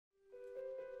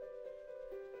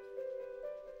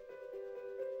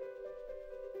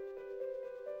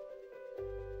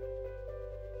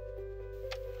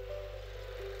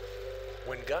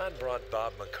When God brought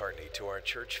Bob McCartney to our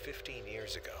church 15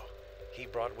 years ago, he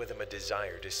brought with him a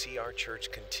desire to see our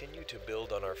church continue to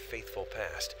build on our faithful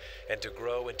past and to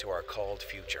grow into our called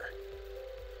future.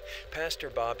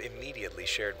 Pastor Bob immediately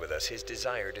shared with us his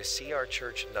desire to see our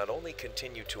church not only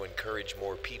continue to encourage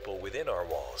more people within our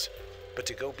walls, but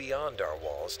to go beyond our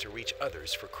walls to reach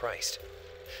others for Christ.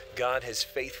 God has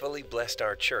faithfully blessed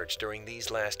our church during these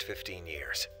last 15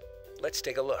 years. Let's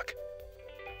take a look.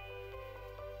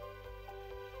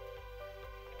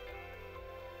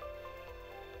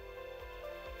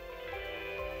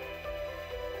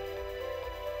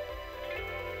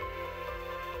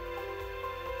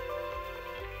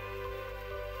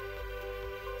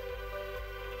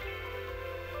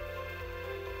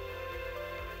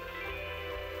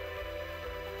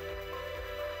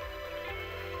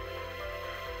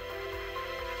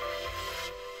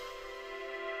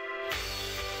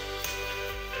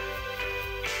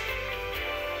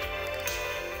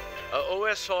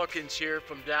 O.S. Hawkins here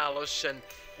from Dallas, and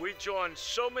we join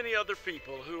so many other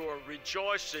people who are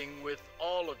rejoicing with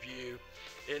all of you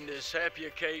in this happy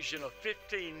occasion of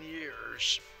 15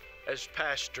 years as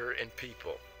pastor and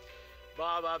people.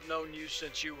 Bob, I've known you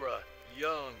since you were a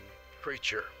young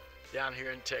preacher down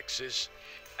here in Texas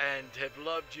and have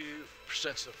loved you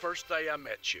since the first day I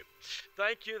met you.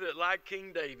 Thank you that, like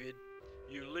King David,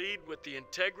 you lead with the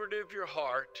integrity of your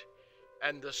heart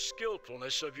and the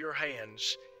skillfulness of your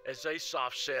hands, as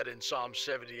Asaph said in Psalm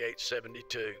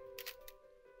 78:72.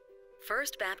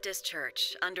 First Baptist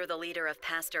Church, under the leader of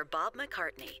Pastor Bob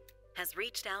McCartney, has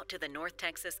reached out to the North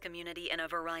Texas community in a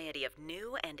variety of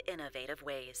new and innovative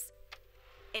ways.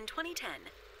 In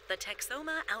 2010, the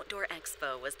Texoma Outdoor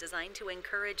Expo was designed to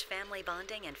encourage family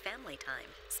bonding and family time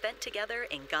spent together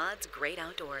in God's great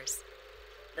outdoors.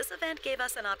 This event gave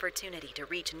us an opportunity to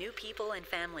reach new people and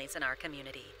families in our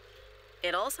community.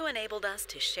 It also enabled us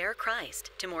to share Christ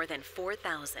to more than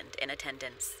 4,000 in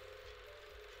attendance.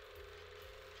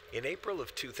 In April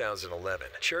of 2011,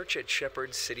 Church at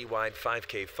Shepherd's Citywide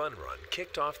 5K Fun Run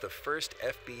kicked off the first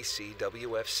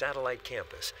FBCWF satellite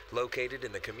campus located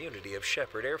in the community of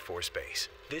Shepherd Air Force Base.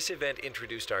 This event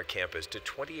introduced our campus to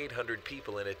 2,800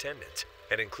 people in attendance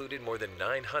and included more than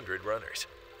 900 runners.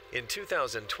 In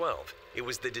 2012, it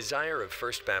was the desire of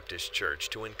First Baptist Church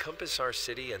to encompass our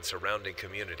city and surrounding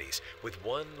communities with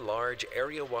one large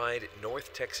area-wide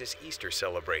North Texas Easter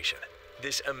celebration.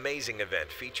 This amazing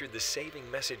event featured the saving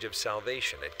message of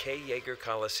salvation at K. Yeager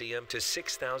Coliseum to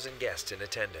 6,000 guests in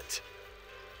attendance.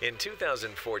 In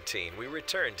 2014, we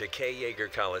returned to K.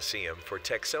 Yeager Coliseum for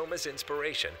Texoma's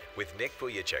Inspiration with Nick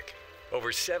Vujicic.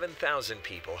 Over 7,000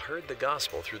 people heard the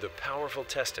gospel through the powerful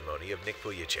testimony of Nick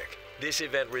Vujicic. This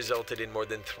event resulted in more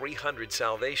than 300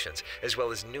 salvations, as well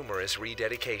as numerous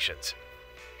rededications.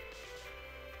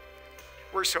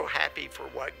 We're so happy for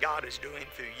what God is doing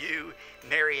through you,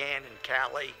 Mary Ann and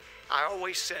Callie. I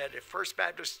always said if First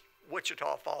Baptist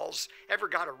Wichita Falls ever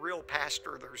got a real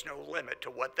pastor, there's no limit to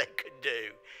what they could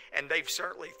do. And they've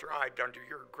certainly thrived under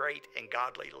your great and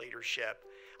godly leadership.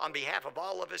 On behalf of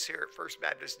all of us here at First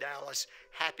Baptist Dallas,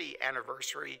 happy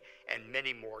anniversary and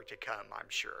many more to come, I'm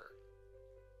sure.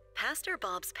 Pastor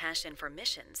Bob's passion for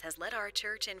missions has led our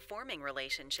church in forming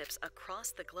relationships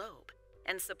across the globe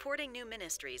and supporting new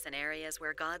ministries in areas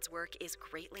where God's work is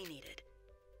greatly needed.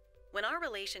 When our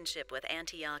relationship with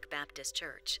Antioch Baptist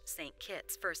Church, St.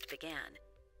 Kitts, first began,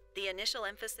 the initial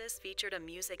emphasis featured a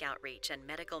music outreach and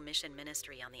medical mission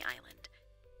ministry on the island.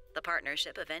 The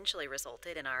partnership eventually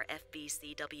resulted in our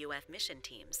FBCWF mission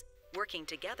teams working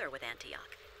together with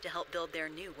Antioch to help build their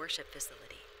new worship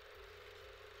facility.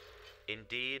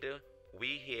 Indeed,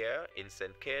 we here in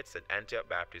St. Kitts and Antioch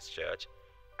Baptist Church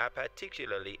are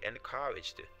particularly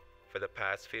encouraged. For the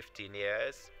past 15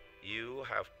 years, you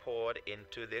have poured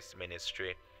into this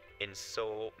ministry in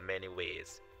so many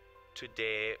ways.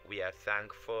 Today, we are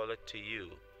thankful to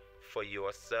you for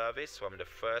your service from the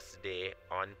first day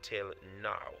until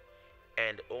now,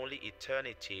 and only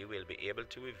eternity will be able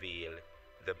to reveal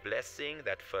the blessing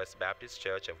that First Baptist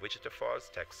Church of Wichita Falls,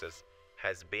 Texas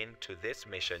has been to this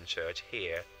mission church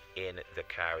here in the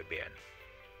Caribbean.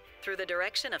 Through the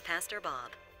direction of Pastor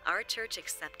Bob, our church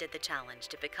accepted the challenge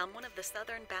to become one of the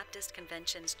Southern Baptist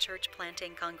Convention's church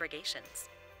planting congregations.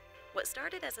 What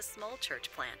started as a small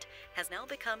church plant has now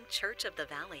become Church of the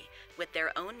Valley, with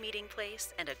their own meeting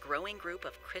place and a growing group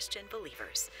of Christian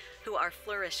believers who are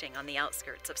flourishing on the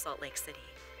outskirts of Salt Lake City.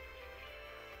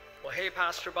 Well, hey,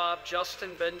 Pastor Bob,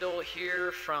 Justin Bendel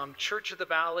here from Church of the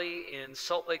Valley in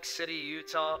Salt Lake City,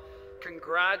 Utah.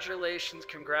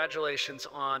 Congratulations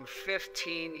on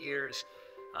 15 years.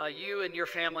 You and your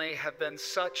family have been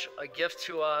such a gift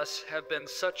to us, have been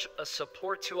such a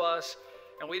support to us,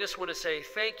 And we just want to say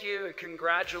thank you and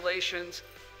congratulations.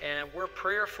 And we're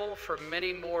prayerful for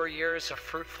many more years of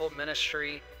fruitful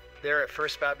ministry there at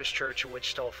First Baptist Church in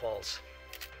Wichita Falls.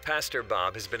 Pastor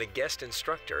Bob has been a guest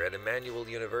instructor at Emmanuel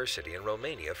University in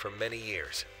Romania for many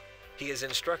years. He has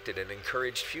instructed and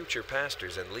encouraged future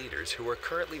pastors and leaders who are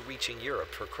currently reaching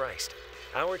Europe for Christ.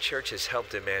 Our church has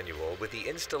helped Emmanuel with the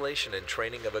installation and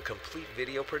training of a complete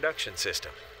video production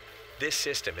system. This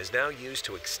system is now used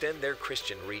to extend their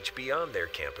Christian reach beyond their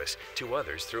campus to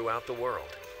others throughout the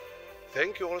world.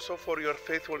 Thank you also for your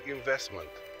faithful investment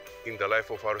in the life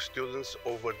of our students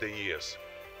over the years.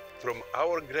 From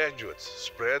our graduates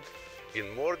spread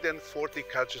in more than 40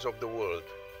 countries of the world,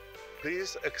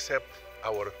 please accept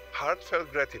our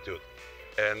heartfelt gratitude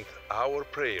and our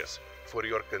prayers for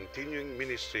your continuing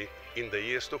ministry in the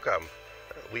years to come.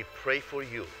 We pray for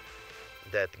you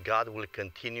that God will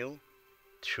continue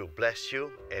to bless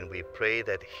you, and we pray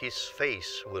that His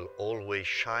face will always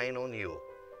shine on you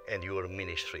and your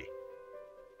ministry.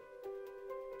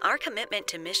 Our commitment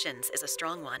to missions is a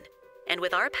strong one, and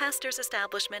with our pastor's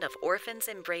establishment of Orphans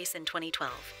Embrace in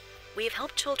 2012, we have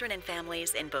helped children and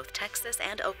families in both Texas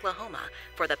and Oklahoma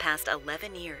for the past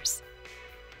 11 years.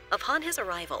 Upon his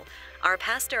arrival, our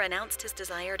pastor announced his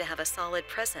desire to have a solid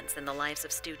presence in the lives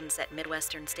of students at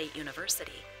Midwestern State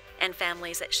University and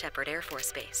families at Sheppard Air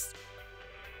Force Base.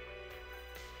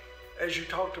 As you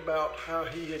talked about how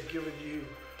he had given you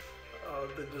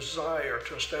the desire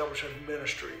to establish a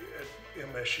ministry at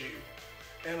MSU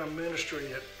and a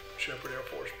ministry at Sheppard Air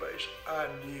Force Base, I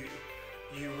knew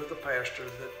you were the pastor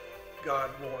that God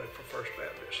wanted for First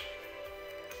Baptist.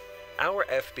 Our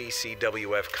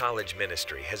FBCWF College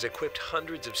Ministry has equipped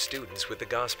hundreds of students with the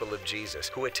gospel of Jesus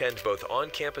who attend both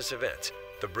on-campus events,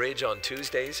 the Bridge on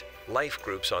Tuesdays, life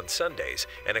groups on Sundays,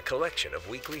 and a collection of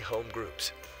weekly home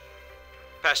groups.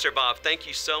 Pastor Bob, thank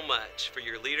you so much for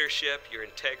your leadership, your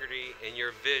integrity, and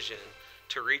your vision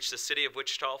to reach the city of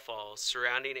Wichita Falls,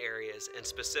 surrounding areas, and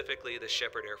specifically the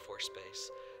Sheppard Air Force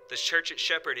Base. The church at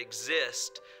Sheppard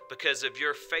exists because of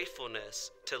your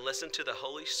faithfulness to listen to the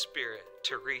Holy Spirit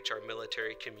to reach our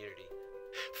military community.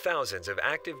 Thousands of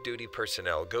active duty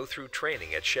personnel go through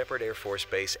training at Sheppard Air Force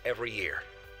Base every year.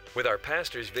 With our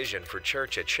pastor's vision for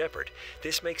church at Sheppard,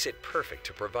 this makes it perfect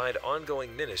to provide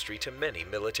ongoing ministry to many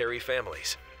military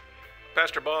families.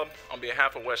 Pastor Bob, on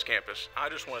behalf of West Campus, I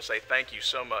just want to say thank you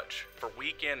so much for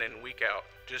week in and week out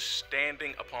just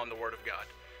standing upon the Word of God,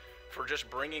 for just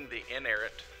bringing the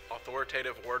inerrant,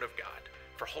 authoritative Word of God,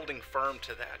 for holding firm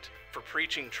to that, for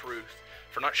preaching truth,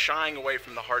 for not shying away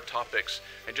from the hard topics,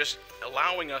 and just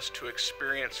allowing us to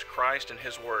experience Christ and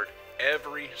His Word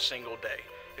every single day.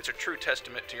 It's a true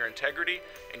testament to your integrity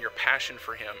and your passion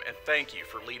for Him, and thank you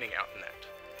for leading out in that.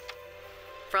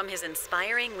 From his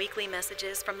inspiring weekly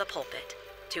messages from the pulpit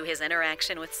to his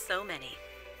interaction with so many,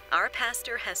 our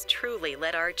pastor has truly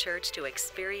led our church to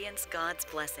experience God's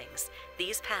blessings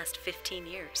these past 15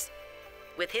 years.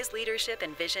 With his leadership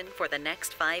and vision for the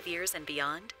next 5 years and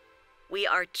beyond, we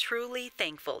are truly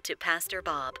thankful to Pastor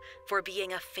Bob for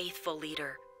being a faithful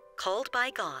leader, called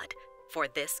by God for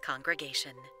this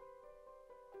congregation.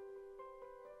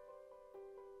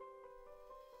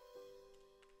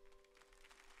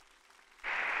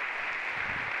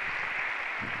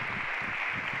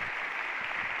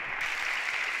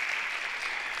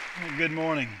 Good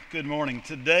morning. Good morning.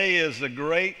 Today is a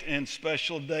great and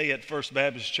special day at First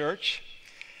Baptist Church.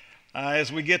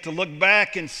 As we get to look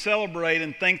back and celebrate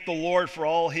and thank the Lord for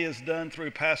all He has done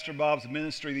through Pastor Bob's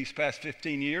ministry these past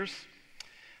 15 years,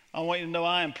 I want you to know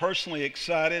I am personally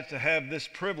excited to have this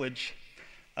privilege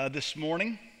this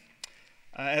morning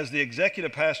as the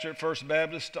executive pastor at First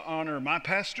Baptist to honor my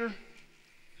pastor.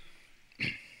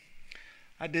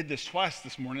 I did this twice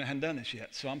this morning. I hadn't done this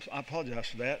yet, so I apologize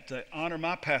for that. To honor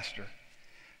my pastor,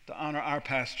 to honor our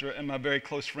pastor and my very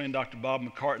close friend, Dr. Bob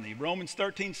McCartney. Romans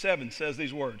 13:7 says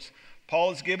these words. Paul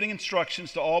is giving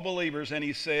instructions to all believers, and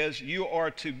he says, you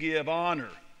are to give honor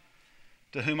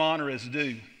to whom honor is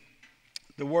due.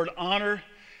 The word honor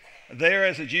there,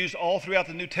 as it's used all throughout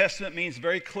the New Testament, means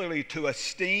very clearly to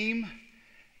esteem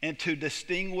and to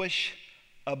distinguish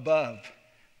above.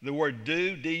 The word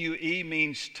due, D-U-E,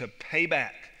 means to pay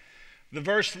back. The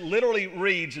verse literally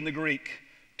reads in the Greek,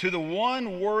 to the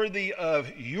one worthy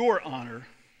of your honor,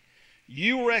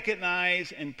 you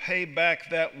recognize and pay back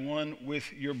that one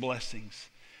with your blessings.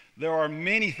 There are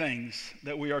many things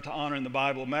that we are to honor in the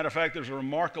Bible. Matter of fact, there's a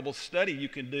remarkable study you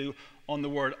can do on the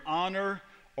word honor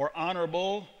or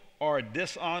honorable or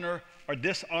dishonor or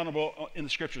dishonorable in the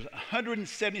Scriptures.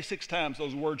 176 times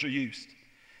those words are used.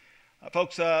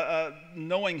 Folks,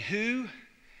 knowing who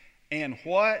and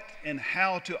what and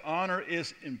how to honor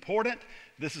is important.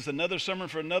 This is another sermon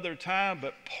for another time,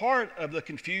 but part of the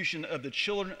confusion of the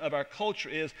children of our culture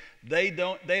is they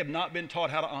have not been taught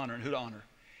how to honor and who to honor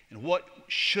and what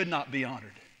should not be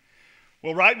honored.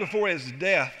 Well, right before his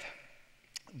death,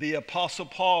 the Apostle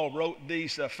Paul wrote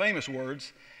these famous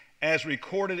words as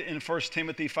recorded in 1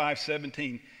 Timothy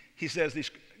 5:17. He says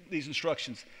these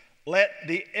instructions: let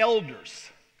the elders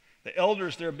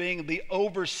there being the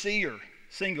overseer,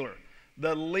 singular,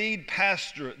 the lead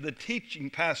pastor, the teaching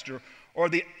pastor, or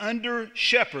the under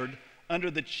shepherd, under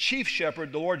the chief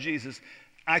shepherd, the Lord Jesus,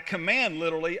 I command,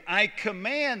 literally, I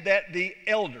command that the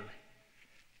elder,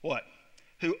 what?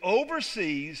 Who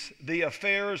oversees the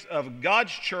affairs of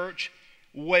God's church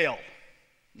well.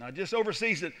 Not just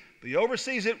oversees it, but he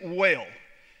oversees it well.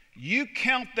 You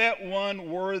count that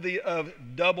one worthy of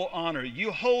double honor.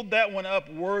 You hold that one up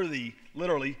worthy,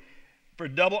 literally, for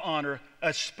double honor,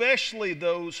 especially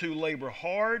those who labor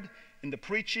hard in the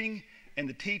preaching and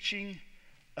the teaching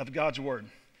of God's word.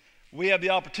 We have the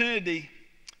opportunity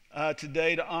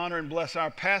today to honor and bless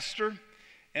our pastor.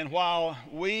 And while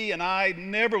we and I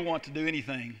never want to do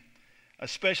anything,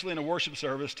 especially in a worship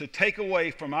service, to take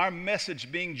away from our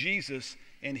message being Jesus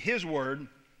and his word,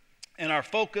 and our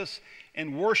focus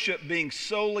and worship being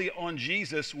solely on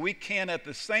Jesus, we can at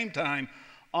the same time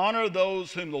honor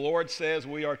those whom the Lord says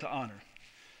we are to honor.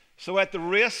 So at the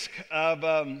risk of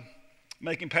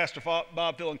making Pastor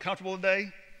Bob feel uncomfortable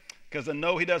today, because I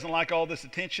know he doesn't like all this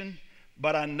attention,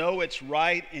 but I know it's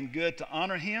right and good to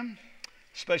honor him,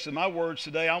 especially my words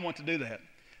today, I want to do that.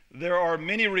 There are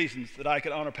many reasons that I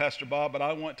could honor Pastor Bob, but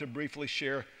I want to briefly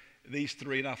share these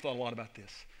three, and I've thought a lot about this.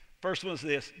 First one is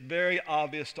this, very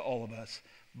obvious to all of us.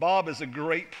 Bob is a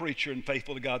great preacher and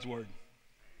faithful to God's word.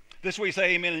 This is where you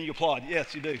say amen and you applaud.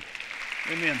 Yes, you do.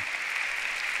 Amen.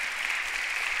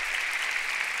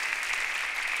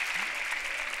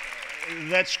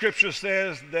 That scripture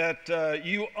says that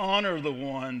you honor the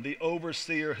one, the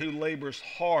overseer who labors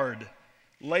hard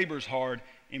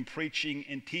in preaching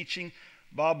and teaching.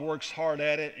 Bob works hard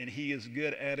at it, and he is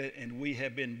good at it, and we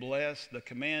have been blessed. The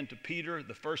command to Peter,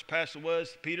 the first passage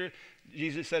was, Peter,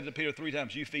 Jesus said to Peter 3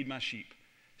 times, you feed my sheep,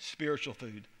 spiritual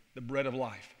food, the bread of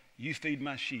life. You feed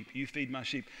my sheep, you feed my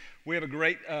sheep. We have a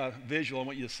great visual I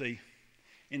want you to see.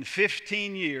 In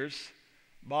 15 years,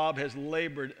 Bob has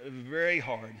labored very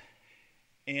hard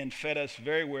and fed us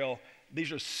very well.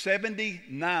 These are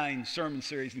 79 sermon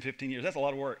series in 15 years. That's a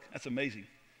lot of work. That's amazing.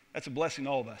 That's a blessing to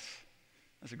all of us.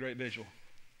 That's a great visual.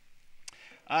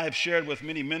 I have shared with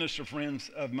many minister friends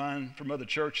of mine from other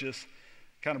churches,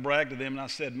 kind of bragged to them, and I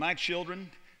said, my children,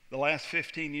 the last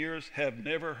 15 years, have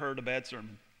never heard a bad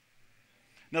sermon.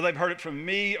 Now, they've heard it from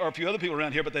me or a few other people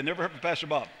around here, but they never heard from Pastor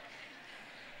Bob.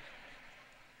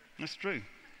 That's true.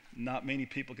 Not many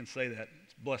people can say that.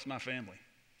 It's blessed my family.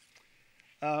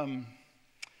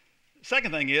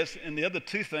 Second thing is, and the other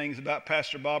two things about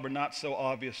Pastor Bob are not so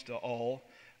obvious to all.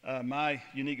 My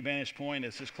unique vantage point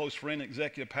as his close friend and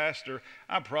executive pastor,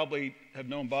 I probably have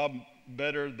known Bob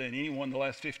better than anyone in the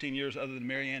last 15 years other than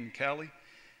Mary Ann and Callie.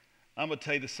 I'm going to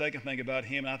tell you the second thing about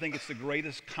him, and I think it's the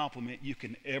greatest compliment you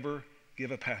can ever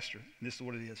give a pastor. And this is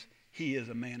what it is. He is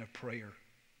a man of prayer.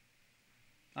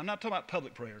 I'm not talking about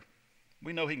public prayer.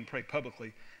 We know he can pray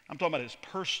publicly. I'm talking about his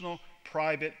personal,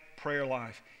 private prayer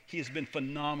life. He has been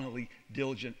phenomenally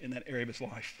diligent in that area of his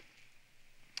life.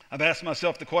 I've asked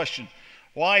myself the question,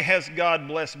 why has God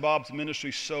blessed Bob's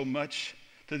ministry so much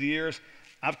through the years?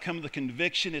 I've come to the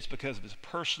conviction it's because of his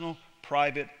personal,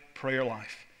 private prayer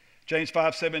life. James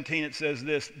 5:17, it says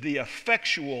this, the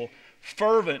effectual,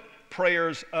 fervent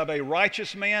prayers of a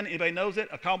righteous man, anybody knows it,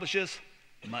 accomplishes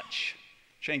much,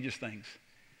 changes things.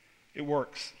 It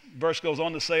works. Verse goes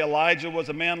on to say, Elijah was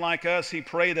a man like us. He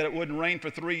prayed that it wouldn't rain for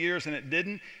 3 years, and it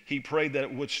didn't. He prayed that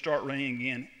it would start raining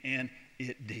again, and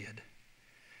it did.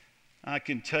 I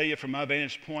can tell you from my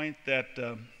vantage point that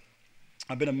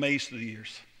I've been amazed through the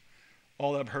years.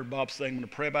 All that I've heard Bob saying, I'm going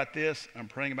to pray about this, I'm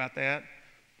praying about that.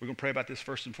 We're going to pray about this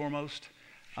first and foremost.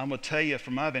 I'm going to tell you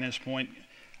from my vantage point,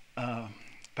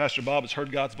 Pastor Bob has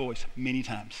heard God's voice many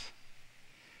times.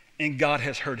 And God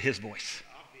has heard his voice.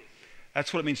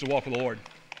 That's what it means to walk with the Lord.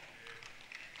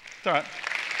 It's all right.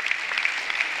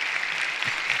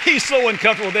 He's so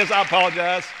uncomfortable with this, I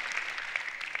apologize.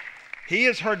 He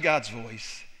has heard God's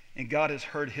voice, and God has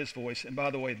heard his voice. And by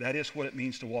the way, that is what it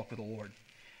means to walk with the Lord.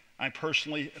 I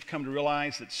personally have come to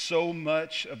realize that so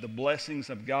much of the blessings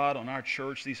of God on our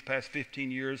church these past 15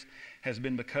 years has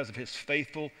been because of his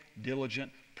faithful,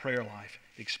 diligent prayer life.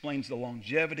 It explains the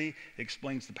longevity. It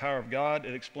explains the power of God.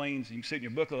 It explains, you can see it in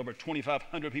your booklet, over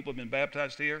 2,500 people have been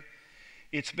baptized here.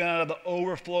 It's been out of the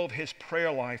overflow of his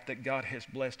prayer life that God has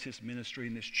blessed his ministry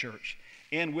in this church.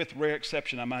 And with rare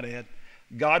exception, I might add,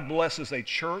 God blesses a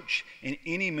church and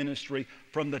any ministry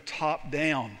from the top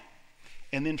down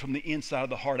and then from the inside of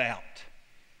the heart out.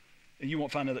 And you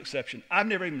won't find another exception. I've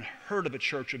never even heard of a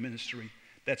church or ministry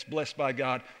that's blessed by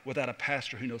God without a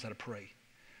pastor who knows how to pray.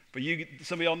 For you,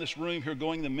 some of you in this room who are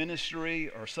going to ministry,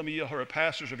 or some of you who are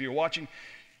pastors, or if you're watching,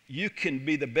 you can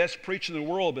be the best preacher in the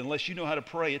world, but unless you know how to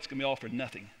pray, it's going to be all for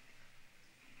nothing.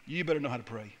 You better know how to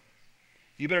pray.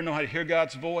 You better know how to hear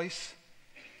God's voice,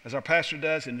 as our pastor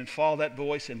does, and then follow that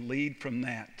voice and lead from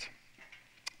that.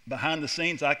 Behind the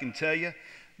scenes, I can tell you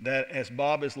that as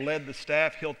Bob has led the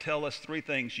staff, he'll tell us three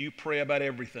things. You pray about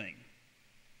everything.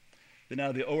 Then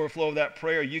out of the overflow of that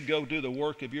prayer, you go do the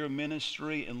work of your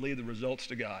ministry and leave the results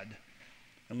to God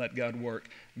and let God work.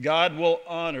 God will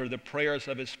honor the prayers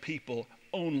of his people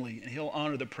only, and he'll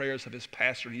honor the prayers of his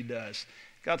pastor, and he does.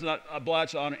 God's not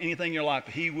obliged to honor anything in your life,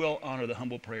 but he will honor the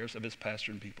humble prayers of his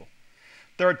pastor and people.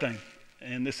 Third thing,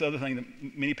 and this other thing that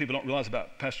many people don't realize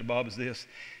about Pastor Bob is this: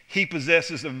 he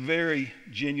possesses a very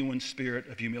genuine spirit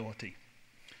of humility.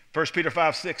 1 Peter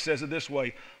 5:6 says it this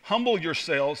way: humble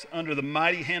yourselves under the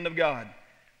mighty hand of God,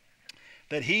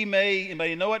 that he may,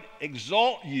 anybody know it,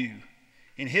 exalt you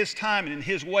in his time and in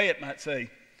his way, it might say.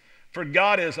 For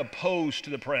God is opposed to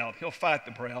the proud. He'll fight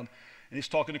the proud. And he's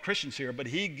talking to Christians here, but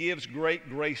he gives great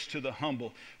grace to the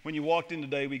humble. When you walked in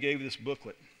today, we gave you this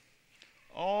booklet.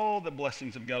 All the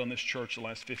blessings of God on this church the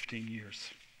last 15 years.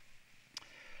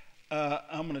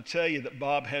 I'm going to tell you that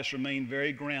Bob has remained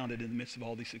very grounded in the midst of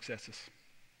all these successes.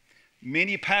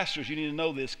 Many pastors, you need to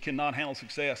know this, cannot handle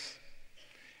success.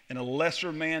 And a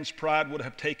lesser man's pride would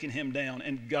have taken him down,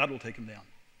 and God will take him down.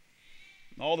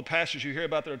 All the pastors you hear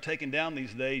about that are taken down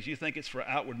these days, you think it's for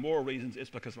outward moral reasons. It's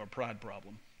because of a pride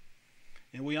problem.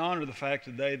 And we honor the fact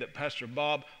today that Pastor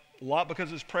Bob, a lot because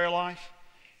of his prayer life,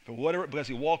 but whatever, because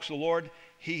he walks the Lord,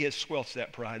 he has squelched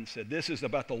that pride and said, this is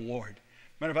about the Lord.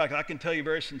 Matter of fact, I can tell you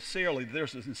very sincerely,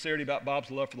 there's a sincerity about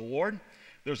Bob's love for the Lord.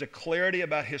 There's a clarity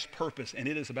about his purpose, and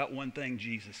it is about one thing,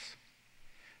 Jesus.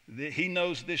 He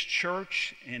knows this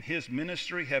church and his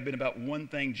ministry have been about one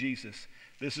thing, Jesus.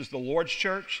 This is the Lord's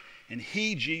church, and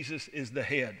he, Jesus, is the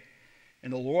head.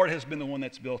 And the Lord has been the one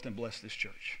that's built and blessed this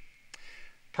church.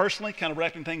 Personally, kind of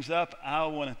wrapping things up, I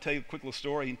want to tell you a quick little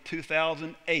story. In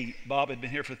 2008, Bob had been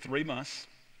here for 3 months.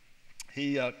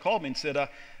 He called me and said, I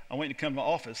want you to come to my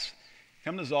office.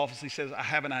 Come to his office. He says, I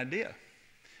have an idea.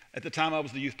 At the time, I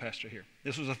was the youth pastor here.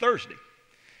 This was a Thursday.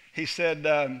 He said,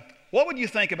 what would you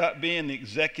think about being the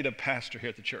executive pastor here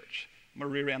at the church? I'm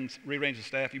going to rearrange the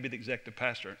staff. You be the executive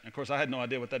pastor. And of course, I had no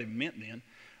idea what that even meant then.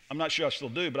 I'm not sure I still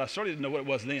do, but I certainly didn't know what it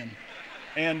was then.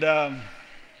 And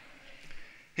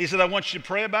he said, I want you to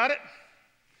pray about it.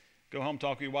 Go home,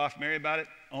 talk to your wife, Mary, about it.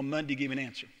 On Monday, give me an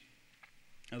answer.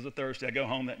 It was a Thursday. I go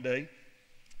home that day.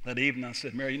 That evening, I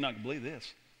said, Mary, you're not going to believe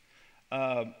this.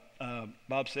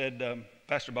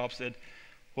 Pastor Bob said,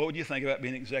 what would you think about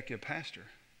being executive pastor?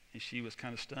 And she was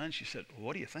kind of stunned. She said, well,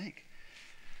 what do you think?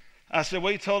 I said,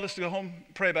 well, you told us to go home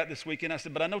and pray about it this weekend. I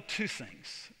said, but I know 2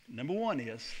 things. Number one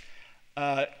is,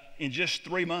 in just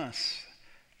 3 months,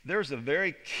 there's a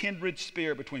very kindred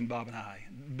spirit between Bob and I,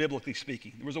 biblically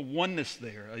speaking. There was a oneness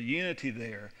there, a unity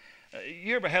there.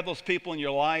 You ever have those people in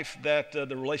your life that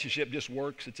the relationship just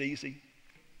works, it's easy?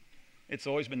 It's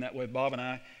always been that way with Bob and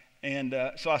I. And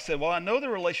so I said, well, I know the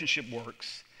relationship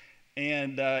works,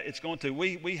 and it's going to.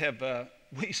 We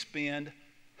spend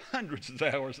hundreds of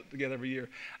hours together every year.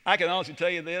 I can honestly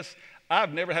tell you this: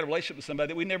 I've never had a relationship with somebody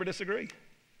that we never disagree.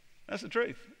 That's the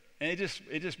truth. And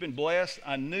it just been blessed.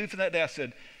 I knew from that day. I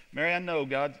said, Mary, I know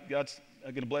God's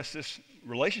going to bless this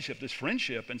relationship, this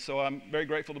friendship, and so I'm very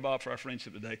grateful to Bob for our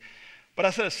friendship today. But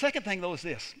I said a second thing though is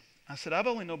this: I said I've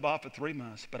only known Bob for 3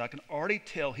 months, but I can already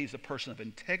tell he's a person of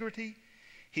integrity.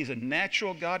 He's a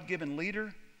natural God-given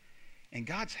leader, and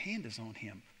God's hand is on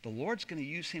him. The Lord's going to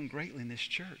use him greatly in this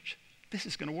church. This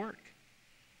is going to work.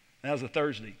 That was a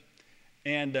Thursday.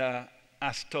 And I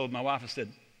told my wife, I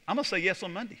said, I'm going to say yes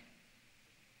on Monday.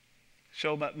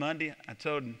 So about Monday, I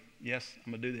told him, yes,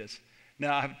 I'm going to do this.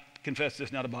 Now, I have confessed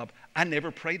this now to Bob. I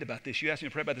never prayed about this. You asked me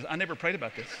to pray about this. I never prayed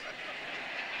about this.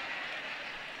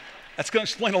 That's going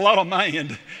to explain a lot on my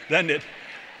end, doesn't it?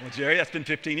 Well, Jerry, that's been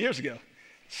 15 years ago.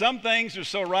 Some things are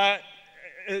so right,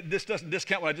 this doesn't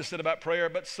discount what I just said about prayer,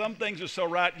 but some things are so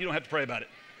right, you don't have to pray about it.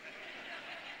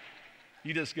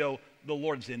 You just go, the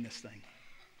Lord's in this thing.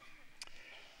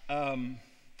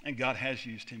 And God has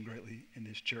used him greatly in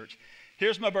this church.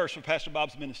 Here's my verse for Pastor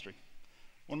Bob's ministry.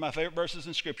 One of my favorite verses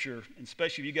in Scripture, and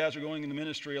especially if you guys are going into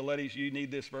ministry, ladies, you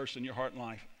need this verse in your heart and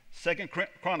life. 2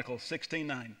 Chronicles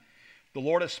 16:9. The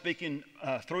Lord is speaking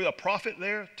through a prophet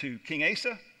there to King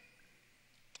Asa.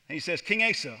 And he says, King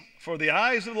Asa, for the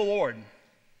eyes of the Lord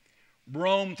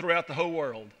roam throughout the whole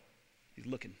world. He's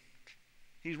looking.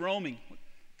 He's roaming.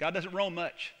 God doesn't roam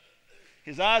much.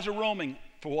 His eyes are roaming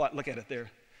for what? Look at it there.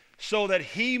 So that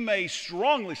he may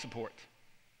strongly support,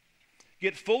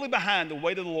 get fully behind the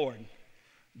weight of the Lord,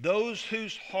 those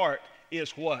whose heart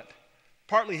is what?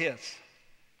 Partly his.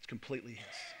 It's completely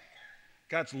his.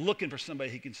 God's looking for somebody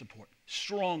he can support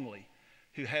strongly,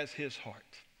 who has his heart.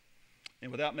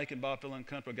 And without making Bob feel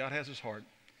uncomfortable, God has his heart,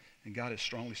 and God has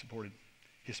strongly supported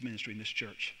his ministry in this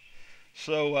church.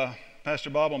 So, Pastor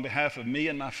Bob, on behalf of me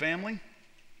and my family,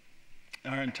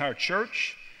 our entire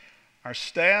church, our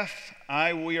staff,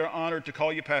 we are honored to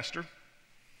call you pastor.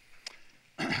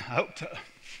 I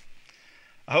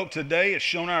hope today has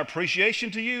shown our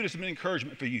appreciation to you. This has been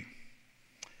encouragement for you.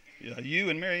 You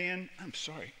and Marianne, I'm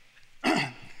sorry,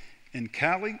 and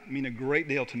Callie mean a great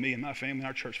deal to me and my family and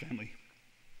our church family.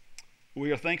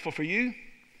 We are thankful for you,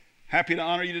 happy to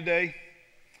honor you today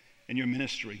in your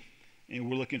ministry, and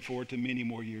we're looking forward to many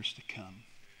more years to come.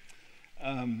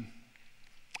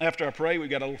 After I pray, we've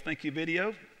got a little thank you video,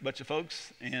 a bunch of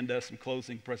folks, and some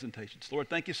closing presentations. Lord,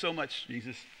 thank you so much,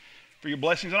 Jesus, for your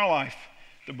blessings in our life,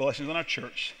 the blessings in our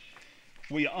church.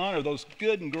 We honor those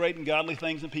good and great and godly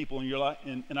things and people in your life,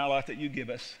 in our life that you give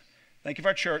us. Thank you for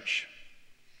our church.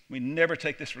 We never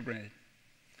take this for granted.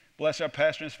 Bless our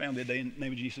pastor and his family today. In the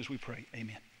name of Jesus, we pray.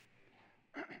 Amen.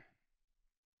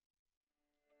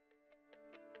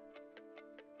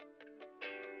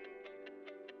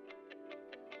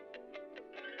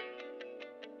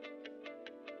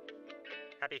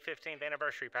 Happy 15th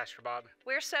anniversary, Pastor Bob.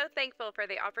 We're so thankful for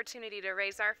the opportunity to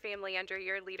raise our family under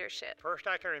your leadership. First,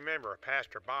 I can remember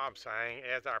Pastor Bob saying,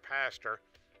 as our pastor,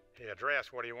 he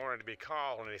addressed what he wanted to be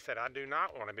called, and he said, I do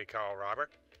not want to be called Robert.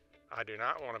 I do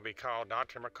not want to be called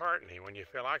Dr. McCartney. When you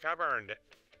feel like I've earned it,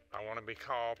 I want to be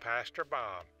called Pastor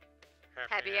Bob.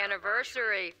 Happy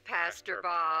anniversary, Pastor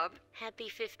Bob. Happy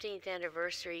 15th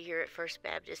anniversary here at First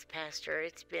Baptist, Pastor.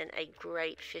 It's been a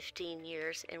great 15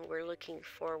 years, and we're looking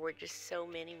forward to so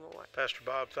many more. Pastor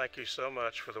Bob, thank you so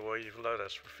much for the way you've led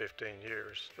us for 15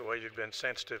 years, the way you've been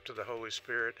sensitive to the Holy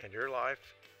Spirit in your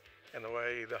life, and the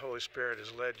way the Holy Spirit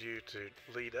has led you to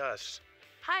lead us.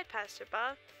 Hi, Pastor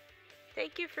Bob.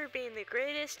 Thank you for being the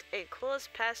greatest and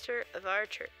coolest pastor of our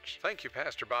church. Thank you,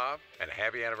 Pastor Bob, and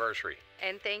happy anniversary.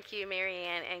 And thank you,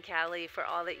 Marianne and Callie, for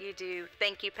all that you do.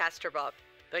 Thank you, Pastor Bob.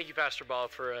 Thank you, Pastor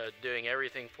Bob, for doing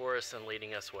everything for us and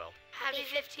leading us well. Happy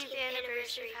 15th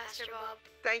anniversary, Pastor Bob.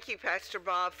 Thank you, Pastor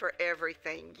Bob, for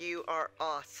everything. You are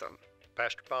awesome.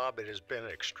 Pastor Bob, it has been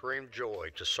an extreme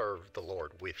joy to serve the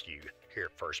Lord with you here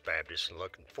at First Baptist, and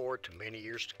looking forward to many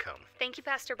years to come. Thank you,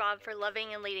 Pastor Bob, for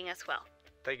loving and leading us well.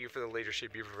 Thank you for the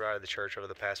leadership you've provided the church over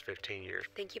the past 15 years.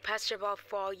 Thank you, Pastor Bob,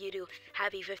 for all you do.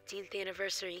 Happy 15th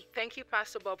anniversary. Thank you,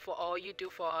 Pastor Bob, for all you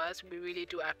do for us. We really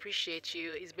do appreciate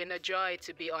you. It's been a joy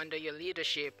to be under your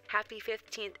leadership. Happy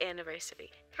 15th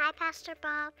anniversary. Hi, Pastor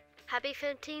Bob. Happy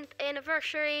 15th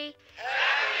anniversary.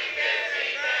 Happy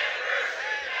 15th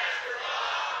anniversary, Pastor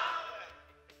Bob.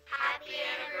 Happy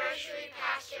anniversary,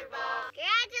 Pastor Bob.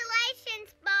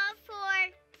 Congratulations, Bob, for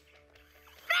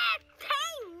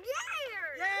 15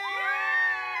 years! Yay!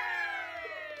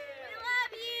 We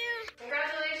love you!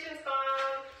 Congratulations,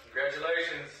 Bob!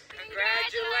 Congratulations!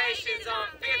 Congratulations on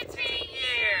 15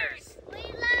 years! We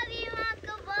love you,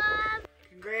 Uncle Bob!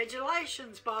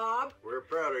 Congratulations, Bob! We're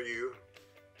proud of you.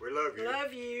 We love you.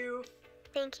 Love you.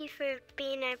 Thank you for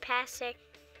being our pastor.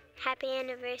 Happy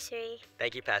anniversary.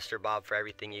 Thank you, Pastor Bob, for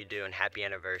everything you do, and happy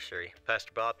anniversary.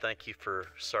 Pastor Bob, thank you for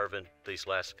serving these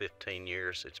last 15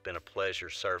 years. It's been a pleasure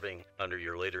serving under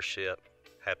your leadership.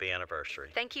 Happy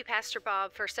anniversary. Thank you, Pastor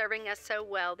Bob, for serving us so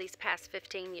well these past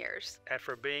 15 years. And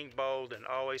for being bold and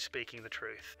always speaking the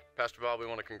truth. Pastor Bob, we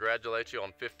want to congratulate you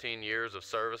on 15 years of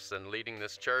service and leading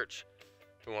this church.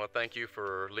 We want to thank you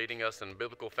for leading us in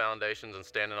biblical foundations and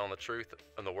standing on the truth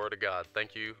and the Word of God.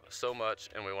 Thank you so much,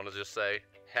 and we want to just say,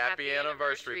 Happy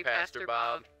anniversary, Pastor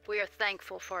Bob. We are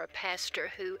thankful for a pastor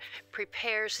who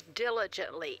prepares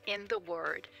diligently in the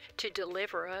Word to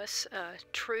deliver us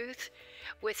truth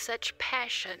with such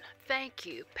passion. Thank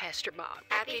you, Pastor Bob.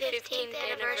 Happy 15th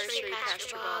anniversary,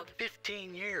 Pastor Bob.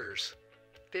 15 years.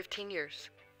 15 years.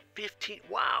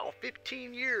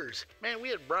 15 years. Man, we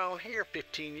had brown hair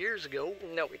 15 years ago.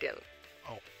 No, we didn't.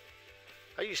 Oh.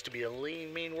 I used to be a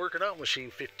lean, mean working out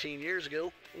machine 15 years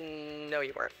ago. No,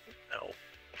 you weren't. No.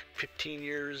 15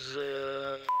 years,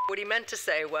 What he meant to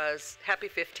say was, happy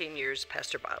 15 years,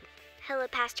 Pastor Bob. Hello,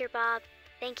 Pastor Bob.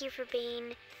 Thank you for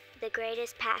being the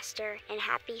greatest pastor, and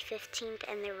happy 15th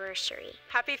anniversary.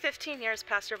 Happy 15 years,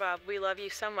 Pastor Bob. We love you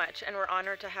so much, and we're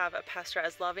honored to have a pastor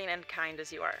as loving and kind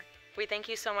as you are. We thank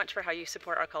you so much for how you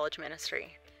support our college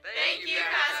ministry. Thank you,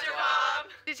 Pastor Bob.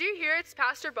 Did you hear it's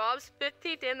Pastor Bob's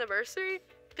 15th anniversary?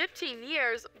 15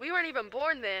 years? We weren't even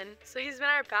born then, so he's been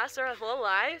our pastor our whole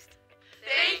lives?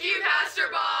 Thank you, Pastor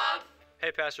Bob.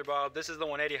 Hey, Pastor Bob, this is the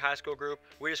 180 High School group.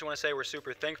 We just want to say we're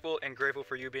super thankful and grateful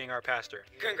for you being our pastor.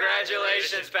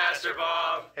 Congratulations, Pastor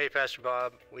Bob. Hey, Pastor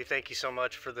Bob, we thank you so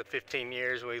much for the 15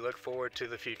 years. We look forward to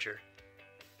the future.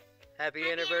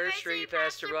 Happy anniversary,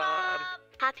 Pastor Bob.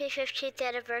 Happy 15th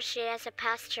anniversary as a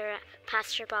pastor,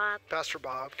 Pastor Bob. Pastor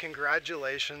Bob,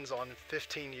 congratulations on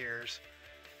 15 years.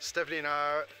 Stephanie and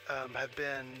I have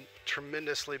been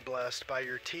tremendously blessed by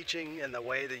your teaching and the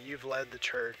way that you've led the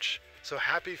church. So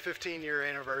happy 15-year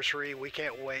anniversary. We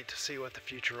can't wait to see what the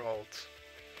future holds.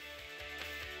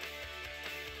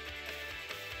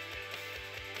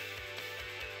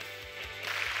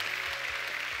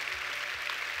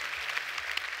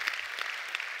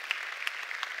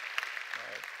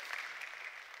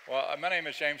 Well, my name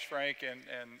is James Frank, and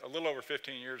a little over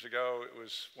 15 years ago, it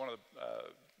was one of the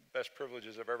best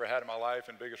privileges I've ever had in my life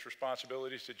and biggest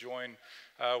responsibilities to join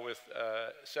with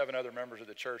 7 other members of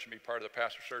the church and be part of the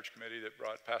pastor search committee that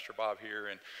brought Pastor Bob here.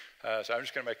 And so I'm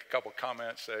just going to make a couple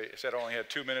comments. I said I only had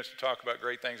 2 minutes to talk about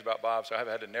great things about Bob, so I've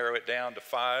had to narrow it down to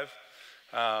 5.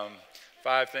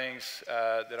 5 things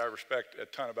that I respect a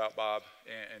ton about Bob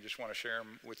and just want to share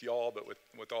them with y'all,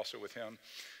 but also with him.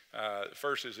 The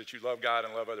first is that you love God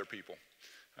and love other people.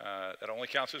 That only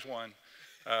counts as one,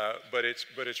 but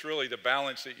it's really the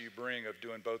balance that you bring of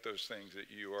doing both those things. That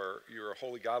you're a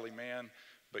holy, godly man,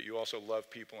 but you also love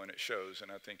people, and it shows.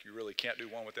 And I think you really can't do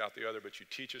one without the other. But you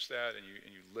teach us that, and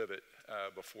you live it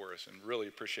before us, and really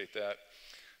appreciate that.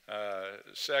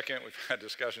 Second, we've had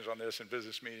discussions on this in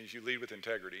business meetings. You lead with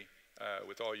integrity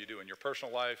with all you do in your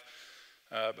personal life.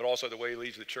 But also the way he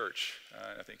leads the church.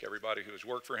 And I think everybody who has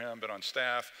worked for him, been on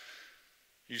staff,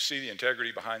 you see the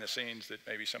integrity behind the scenes that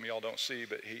maybe some of y'all don't see,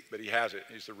 but he has it.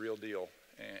 He's the real deal,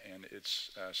 and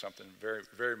it's something very,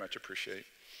 very much appreciate.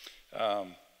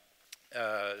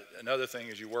 Another thing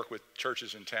is you work with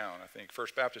churches in town. I think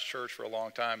First Baptist Church for a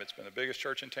long time, it's been the biggest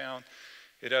church in town.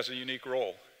 It has a unique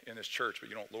role in this church, but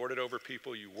you don't lord it over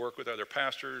people. You work with other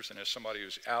pastors, and as somebody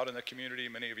who's out in the community,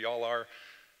 many of y'all are,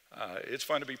 it's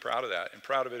fun to be proud of that, and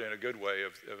proud of it in a good way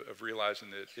of realizing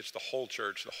that it's the whole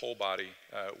church, the whole body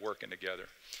working together.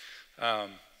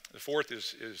 The fourth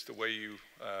is the way you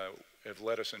have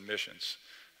led us in missions.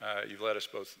 You've led us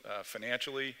both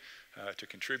financially to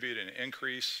contribute and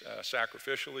increase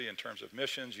sacrificially in terms of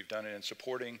missions. You've done it in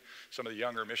supporting some of the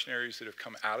younger missionaries that have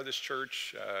come out of this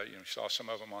church. You saw some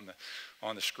of them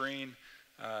on the screen.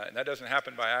 And that doesn't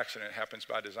happen by accident. It happens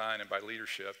by design and by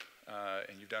leadership.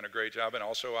 And you've done a great job, and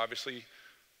also obviously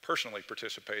personally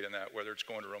participate in that, whether it's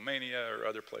going to Romania or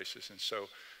other places. And so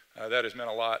that has meant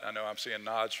a lot. I know I'm seeing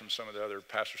nods from some of the other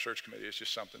pastor search committee. It's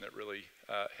just something that really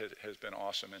has been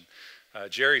awesome. And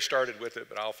Jerry started with it,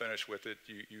 but I'll finish with it.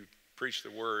 You preach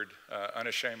the word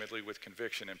unashamedly with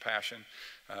conviction and passion.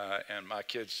 And my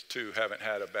kids, too, haven't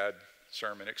had a bad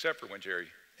sermon, except for when Jerry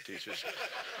teaches.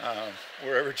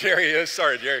 Wherever Jerry is.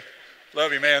 Sorry, Jerry.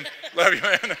 Love you, man. Love you,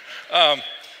 man.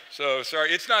 So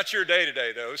sorry, it's not your day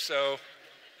today, though, so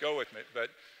go with me. But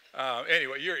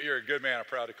anyway, you're a good man. I'm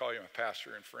proud to call you my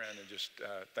pastor and friend, and just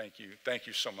thank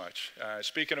you so much.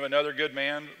 Speaking of another good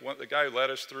man, the guy who led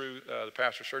us through the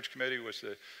pastor search committee was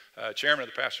the chairman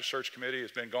of the pastor search committee.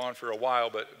 Has been gone for a while,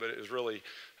 but it is really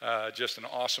just an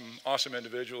awesome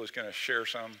individual. Who's going to share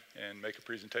some and make a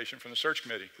presentation from the search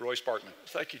committee. Roy Sparkman.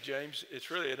 Thank you, James.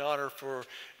 It's really an honor for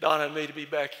Donna and me to be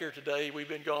back here today. We've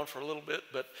been gone for a little bit,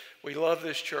 but we love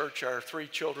this church. Our 3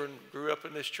 children grew up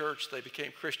in this church. They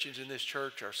became Christians in this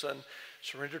church. Our son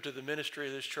surrendered to the ministry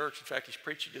of this church. In fact, he's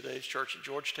preaching today at his church in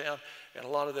Georgetown, and a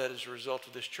lot of that is a result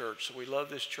of this church. So we love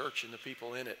this church and the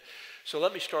people in it. So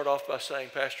let me start off by saying,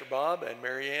 Pastor Bob and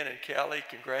Marianne and Callie,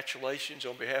 congratulations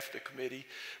on behalf of the committee.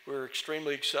 We're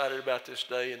extremely excited about this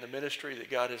day and the ministry that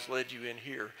God has led you in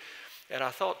here. And I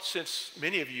thought, since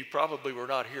many of you probably were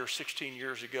not here 16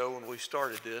 years ago when we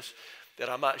started this, that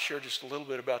I might share just a little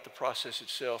bit about the process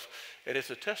itself. And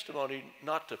it's a testimony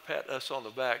not to pat us on the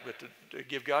back, but to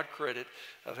give God credit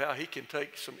of how he can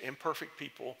take some imperfect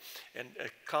people and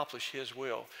accomplish his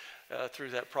will through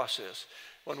that process.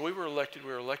 When we were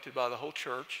elected by the whole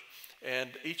church, and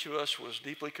each of us was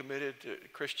deeply committed to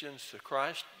Christians, to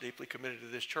Christ, deeply committed to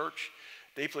this church,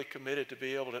 deeply committed to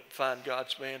be able to find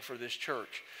God's man for this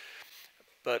church.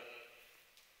 But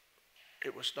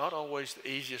it was not always the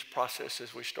easiest process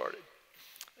as we started.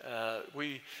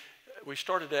 We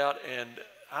started out, and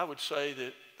I would say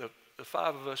that the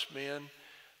 5 of us men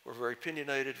were very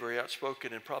opinionated, very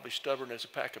outspoken, and probably stubborn as a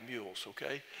pack of mules,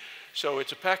 okay? So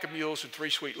it's a pack of mules and 3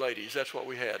 sweet ladies. That's what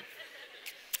we had.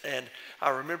 And I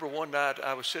remember one night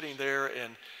I was sitting there,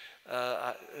 and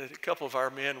a couple of our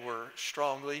men were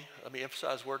strongly, let me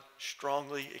emphasize the word,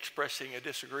 strongly expressing a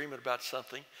disagreement about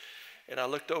something. And I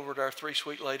looked over at our three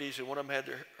sweet ladies, and one of them had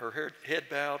her head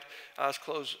bowed, eyes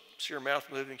closed, see her mouth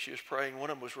moving. She was praying. One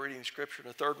of them was reading scripture, and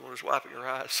the third one was wiping her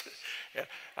eyes. And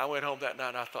I went home that night,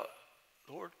 and I thought,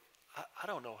 Lord, I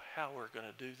don't know how we're going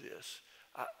to do this.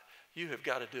 You have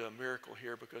got to do a miracle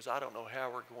here, because I don't know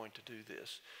how we're going to do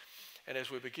this. And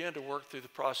as we began to work through the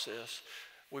process,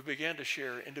 we began to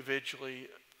share individually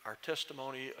our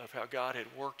testimony of how God had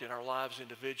worked in our lives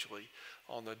individually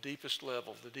on the deepest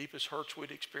level, the deepest hurts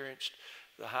we'd experienced,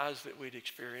 the highs that we'd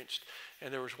experienced.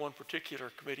 And there was one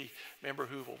particular committee member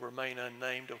who will remain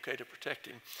unnamed, okay, to protect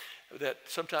him, that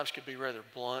sometimes could be rather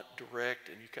blunt, direct,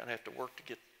 and you kind of have to work to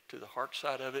get to the heart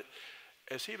side of it.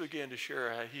 As he began to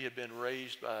share how he had been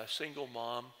raised by a single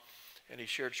mom, and he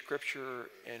shared scripture,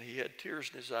 and he had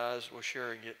tears in his eyes while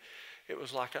sharing it, it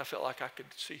was like I felt like I could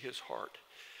see his heart.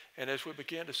 And as we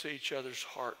began to see each other's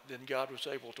heart, then God was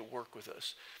able to work with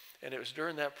us. And it was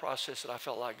during that process that I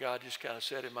felt like God just kind of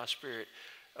said in my spirit,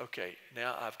 okay,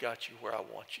 now I've got you where I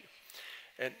want you.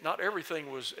 And not everything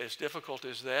was as difficult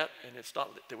as that, and it's not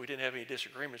that we didn't have any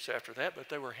disagreements after that, but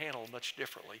they were handled much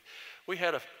differently. We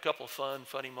had a couple of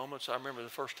funny moments. I remember the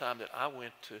first time that I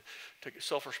went to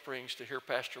Sulphur Springs to hear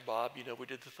Pastor Bob. You know, we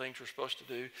did the things we're supposed to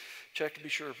do, checked to be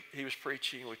sure he was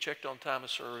preaching. We checked on time of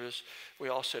service. We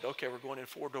all said, okay, we're going in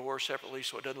 4 doors separately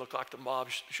so it doesn't look like the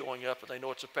mob's showing up and they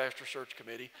know it's a pastor search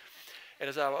committee. And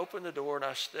as I opened the door and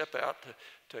I step out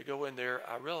to go in there,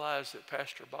 I realized that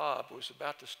Pastor Bob was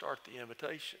about to start the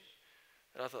invitation.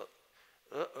 And I thought,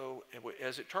 uh-oh. And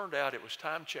as it turned out, it was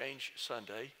Time Change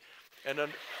Sunday. And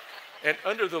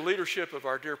under the leadership of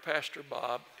our dear Pastor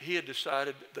Bob,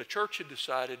 the church had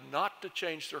decided not to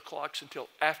change their clocks until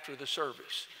after the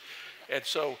service. And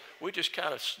so we just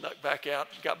kind of snuck back out,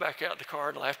 got back out in the car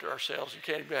and laughed at ourselves and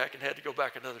came back and had to go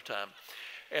back another time.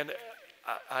 And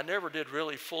I never did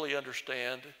really fully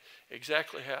understand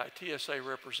exactly how a TSA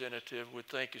representative would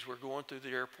think as we're going through the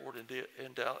airport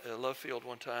in Love Field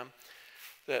one time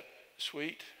that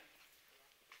sweet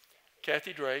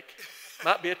Kathy Drake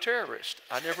might be a terrorist.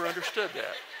 I never understood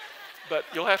that. But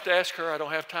you'll have to ask her. I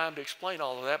don't have time to explain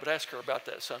all of that, but ask her about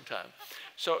that sometime.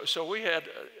 So we had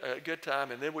a good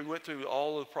time, and then we went through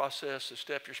all of the process, the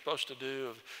step you're supposed to do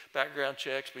of background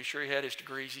checks, be sure he had his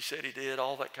degrees, he said he did,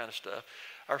 all that kind of stuff.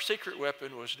 Our secret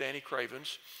weapon was Danny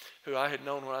Cravens, who I had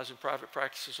known when I was in private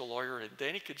practice as a lawyer, and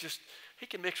Danny he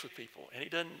can mix with people, and he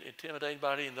doesn't intimidate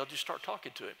anybody, and they'll just start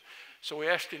talking to him. So we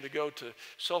asked him to go to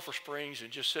Sulphur Springs and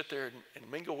just sit there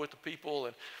and mingle with the people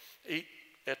and eat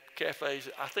at cafes.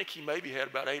 I think he maybe had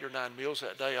about 8 or 9 meals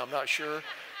that day, I'm not sure,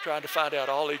 trying to find out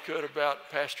all he could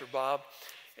about Pastor Bob.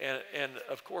 And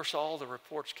of course, all the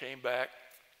reports came back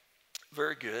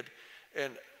very good.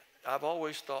 And I've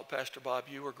always thought, Pastor Bob,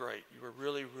 you were great. You were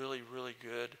really, really, really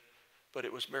good. But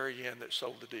it was Mary Ann that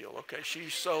sold the deal. Okay, she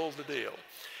sold the deal.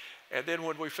 And then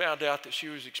when we found out that she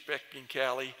was expecting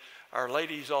Callie, our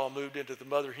ladies all moved into the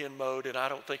mother hen mode, and I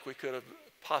don't think we could have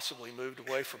possibly moved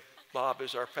away from Bob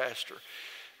as our pastor.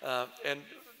 And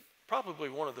probably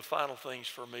one of the final things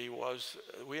for me was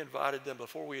we invited them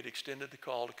before we had extended the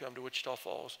call to come to Wichita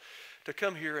Falls, to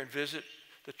come here and visit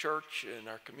the church and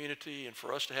our community, and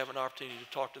for us to have an opportunity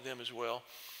to talk to them as well.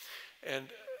 And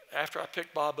after I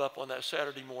picked Bob up on that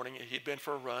Saturday morning, he'd been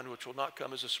for a run, which will not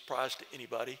come as a surprise to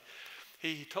anybody.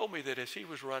 He told me that as he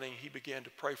was running, he began to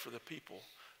pray for the people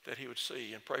that he would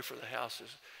see and pray for the houses.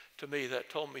 To me, that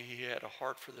told me he had a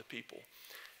heart for the people.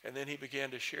 And then he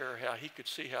began to share how he could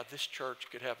see how this church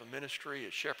could have a ministry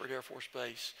at Shepherd Air Force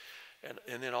Base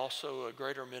and then also a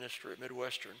greater ministry at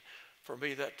Midwestern. For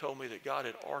me, that told me that God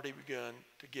had already begun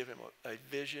to give him a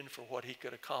vision for what he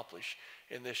could accomplish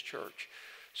in this church.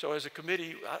 So as a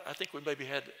committee, I think we maybe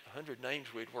had 100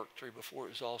 names we'd worked through before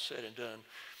it was all said and done.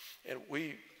 And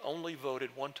we only voted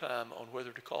one time on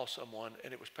whether to call someone,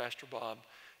 and it was Pastor Bob,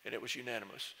 and it was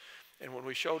unanimous. And when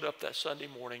we showed up that Sunday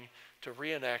morning to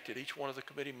reenact it, each one of the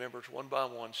committee members, one by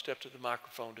one, stepped to the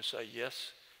microphone to say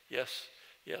yes, yes,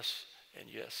 yes, and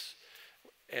yes.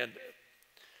 And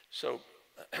so,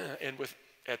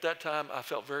 at that time, I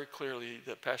felt very clearly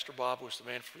that Pastor Bob was the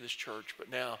man for this church. But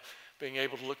now, being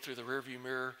able to look through the rearview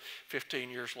mirror 15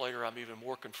 years later, I'm even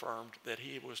more confirmed that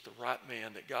he was the right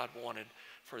man that God wanted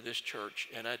for this church.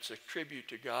 And it's a tribute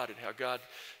to God and how God,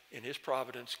 in his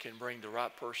providence, can bring the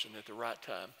right person at the right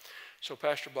time. So,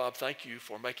 Pastor Bob, thank you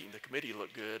for making the committee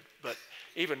look good. But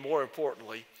even more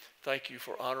importantly, thank you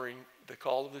for honoring the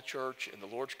call of the church and the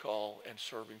Lord's call and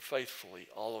serving faithfully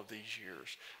all of these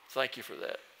years. Thank you for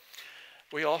that.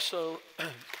 We also,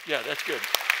 yeah, that's good.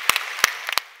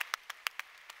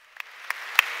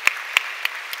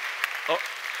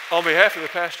 On behalf of the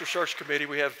Pastor Search Committee,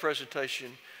 we have a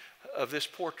presentation of this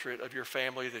portrait of your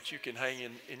family that you can hang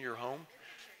in your home.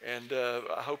 And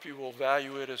I hope you will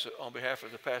value it on behalf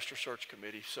of the Pastor Search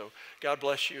Committee. So God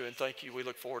bless you and thank you. We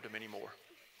look forward to many more.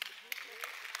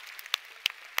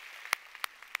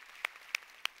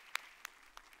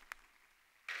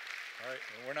 All right,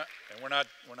 and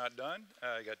we're not done.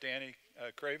 You got Danny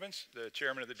Cravens, the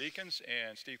chairman of the deacons,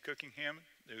 and Steve Cookingham,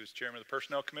 who's chairman of the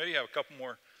personnel committee. I have a couple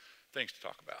more things to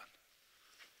talk about.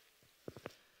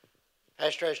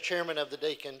 Pastor, as chairman of the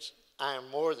deacons, I am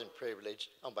more than privileged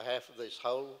on behalf of this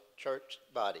whole church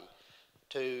body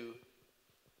to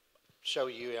show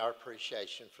you our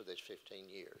appreciation for this 15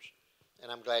 years.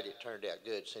 And I'm glad it turned out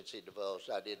good since he divulged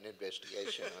I did an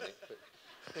investigation on it.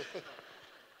 But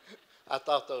I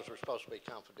thought those were supposed to be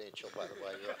confidential, by the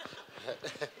way. Yeah.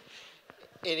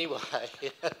 Anyway,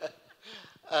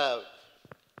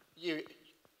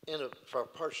 for a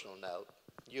personal note,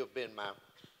 you have been my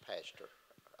pastor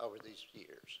over these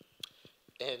years.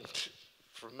 And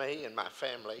for me and my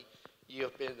family, you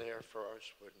have been there for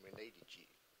us when we needed you.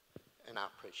 And I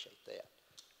appreciate that.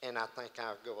 And I think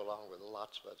I'll go along with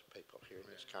lots of other people here in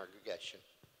this congregation.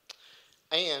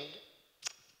 And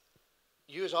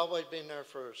you has always been there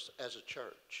for us as a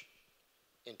church.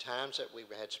 In times that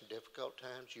we've had some difficult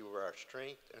times, you were our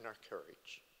strength and our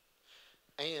courage.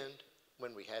 And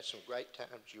when we had some great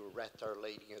times, you were right there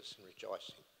leading us and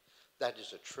rejoicing. That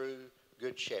is a true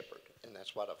good shepherd, and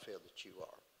that's what I feel that you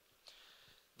are.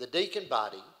 The deacon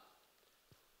body,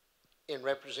 in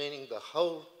representing the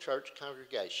whole church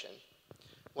congregation,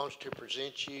 wants to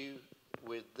present you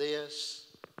with this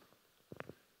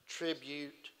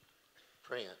tribute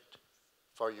print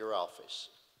for your office.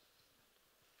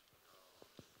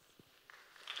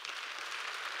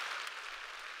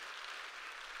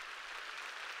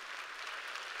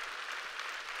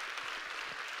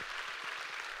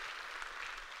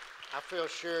 I feel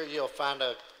sure you'll find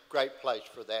a great place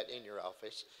for that in your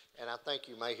office, and I think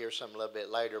you may hear some a little bit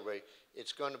later.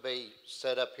 It's going to be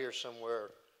set up here somewhere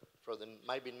for the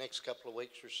maybe next couple of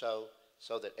weeks or so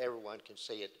that everyone can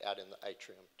see it out in the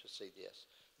atrium to see this.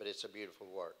 But it's a beautiful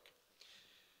work.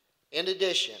 In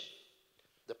addition,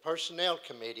 the Personnel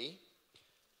Committee,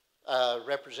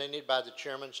 represented by the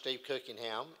chairman, Steve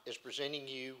Cookingham, is presenting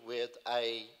you with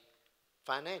a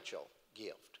financial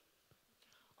gift.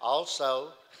 Also,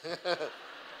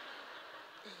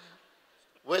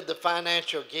 with the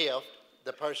financial gift,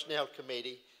 the Personnel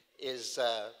Committee is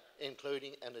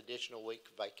including an additional week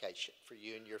of vacation for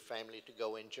you and your family to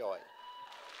go enjoy.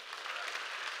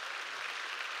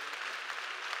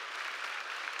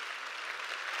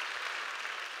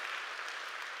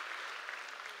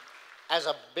 As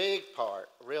a big part,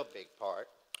 real big part,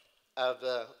 of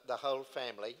the whole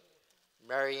family,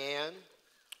 Marianne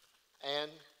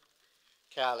and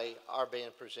Callie are being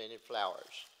presented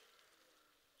flowers.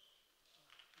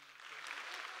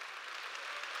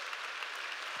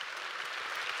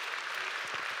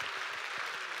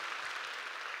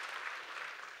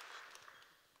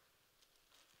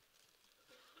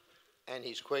 And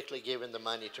he's quickly giving the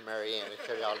money to Marianne, if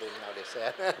y'all didn't notice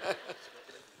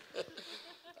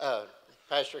that.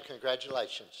 Pastor,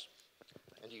 congratulations.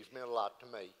 And you've meant a lot to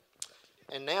me.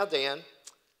 And now then,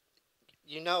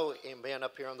 you know, him being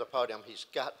up here on the podium, he's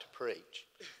got to preach.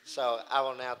 So I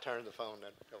will now turn the phone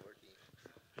over to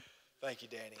you. Thank you,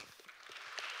 Danny.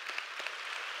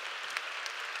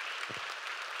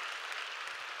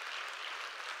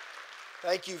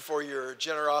 Thank you for your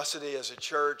generosity as a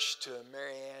church to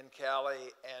Marianne,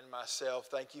 Callie, and myself.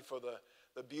 Thank you for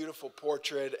the beautiful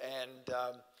portrait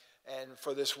and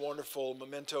for this wonderful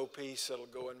memento piece that'll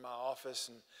go in my office.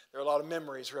 And there are a lot of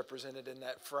memories represented in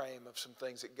that frame of some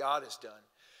things that God has done.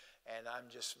 And I'm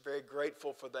just very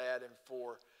grateful for that and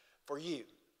for you.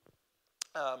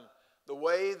 The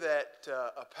way that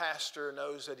a pastor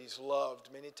knows that he's loved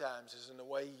many times is in the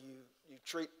way you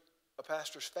treat a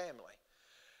pastor's family.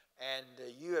 And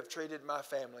you have treated my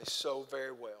family so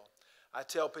very well. I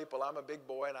tell people I'm a big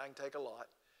boy and I can take a lot.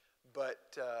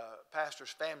 But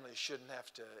pastors' families shouldn't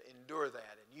have to endure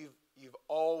that. And you've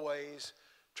always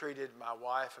treated my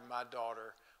wife and my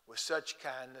daughter with such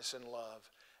kindness and love.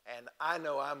 And I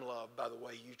know I'm loved by the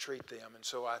way you treat them. And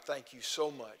so I thank you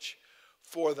so much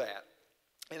for that.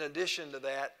 In addition to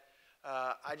that,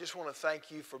 I just want to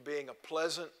thank you for being a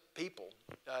pleasant people.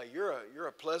 You're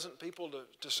a pleasant people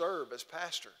to serve as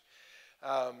pastor.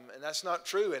 And that's not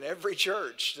true in every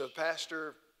church. The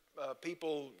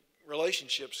pastor-people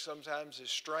relationships sometimes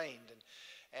is strained,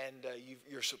 and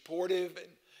you're supportive,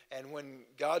 and when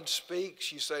God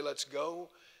speaks, you say, let's go.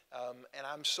 And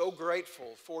I'm so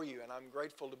grateful for you, and I'm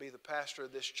grateful to be the pastor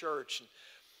of this church. And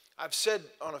I've said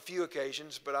on a few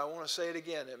occasions, but I want to say it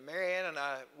again, that Mary Ann and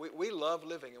I, we love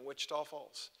living in Wichita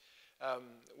Falls.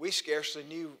 We scarcely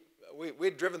knew,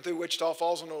 we'd driven through Wichita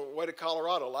Falls on the way to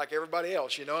Colorado like everybody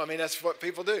else, you know. I mean, that's what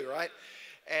people do, right?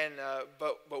 And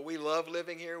but we love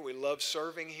living here. We love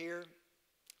serving here.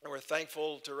 And we're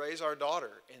thankful to raise our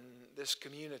daughter in this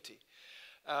community.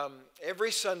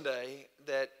 Every Sunday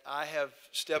that I have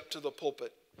stepped to the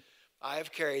pulpit, I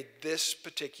have carried this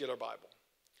particular Bible.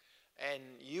 And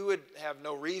you would have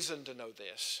no reason to know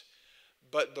this,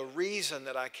 but the reason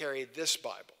that I carry this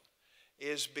Bible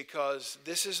is because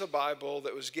this is a Bible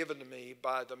that was given to me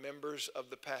by the members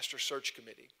of the Pastor Search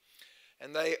Committee.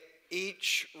 And they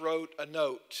each wrote a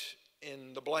note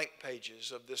in the blank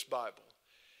pages of this Bible.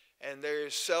 And there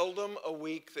is seldom a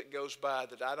week that goes by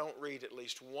that I don't read at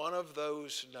least one of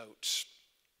those notes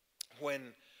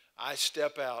when I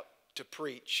step out to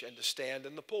preach and to stand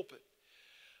in the pulpit.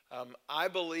 I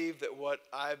believe that what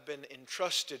I've been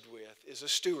entrusted with is a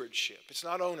stewardship. It's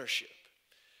not ownership.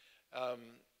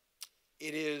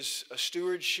 It is a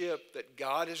stewardship that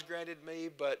God has granted me,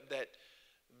 but that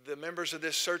the members of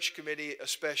this search committee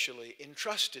especially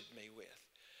entrusted me with.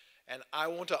 And I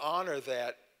want to honor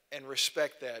that and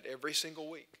respect that every single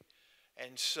week.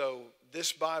 And so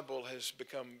this Bible has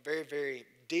become very, very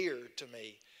dear to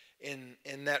me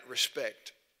in that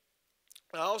respect.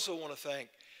 And I also want to thank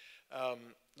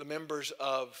the members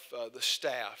of the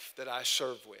staff that I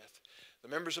serve with. The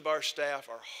members of our staff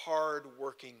are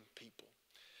hard-working people.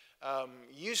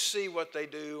 You see what they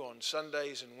do on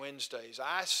Sundays and Wednesdays.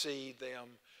 I see them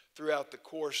throughout the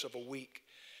course of a week.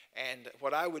 And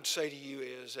what I would say to you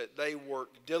is that they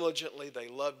work diligently. They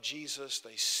love Jesus.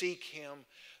 They seek Him.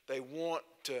 They want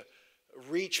to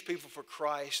reach people for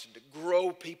Christ and to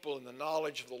grow people in the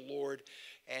knowledge of the Lord.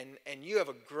 And you have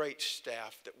a great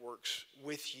staff that works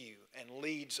with you and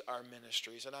leads our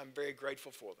ministries, and I'm very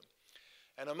grateful for them.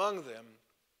 And among them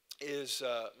is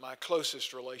my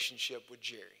closest relationship with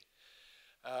Jerry.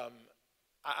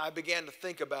 I began to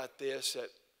think about this, that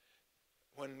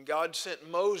when God sent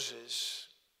Moses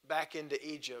back into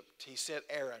Egypt, He sent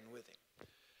Aaron with him.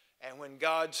 And when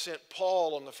God sent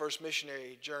Paul on the first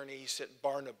missionary journey, He sent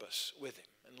Barnabas with him.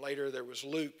 And later there was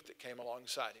Luke that came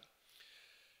alongside him.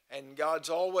 And God's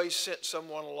always sent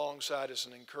someone alongside as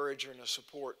an encourager and a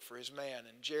support for His man.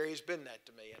 And Jerry's been that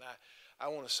to me. And I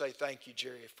want to say thank you,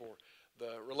 Jerry, for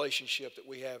the relationship that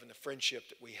we have and the friendship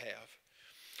that we have.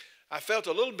 I felt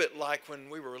a little bit like when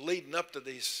we were leading up to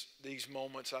these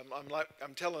moments,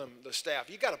 I'm telling them, the staff,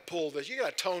 you got to pull this, you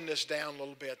got to tone this down a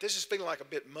little bit. This is feeling like a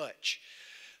bit much.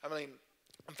 I mean,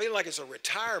 I'm feeling like it's a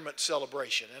retirement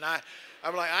celebration. And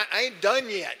I'm like, I ain't done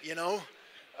yet, you know.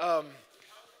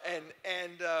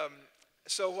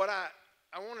 So what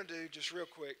I want to do just real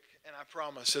quick, and I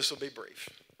promise this will be brief,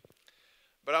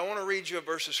 but I want to read you a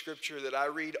verse of Scripture that I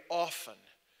read often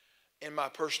in my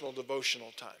personal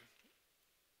devotional time.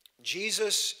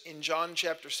 Jesus, in John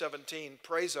chapter 17,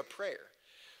 prays a prayer.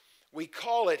 We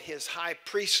call it His high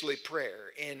priestly prayer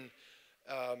in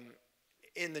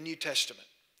the New Testament.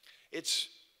 It's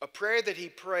a prayer that He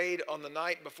prayed on the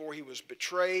night before He was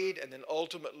betrayed and then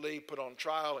ultimately put on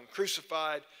trial and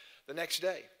crucified the next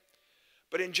day.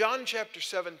 But in John chapter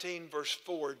 17, verse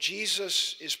 4,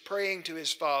 Jesus is praying to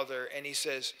His Father, and He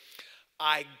says,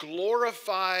 I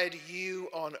glorified you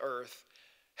on earth,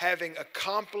 having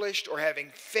accomplished or having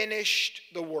finished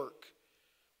the work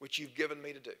which you've given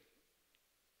me to do.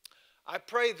 I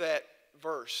pray that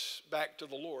verse back to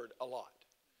the Lord a lot.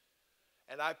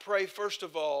 And I pray, first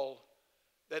of all,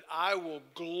 that I will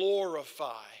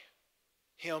glorify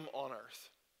Him on earth.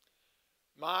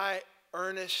 My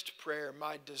earnest prayer,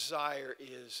 my desire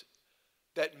is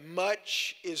that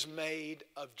much is made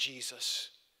of Jesus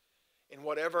in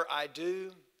whatever I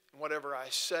do, in whatever I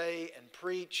say and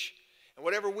preach, and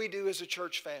whatever we do as a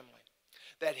church family,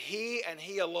 that He and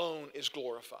He alone is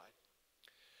glorified.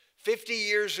 50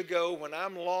 years ago, when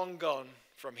I'm long gone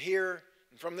from here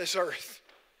and from this earth,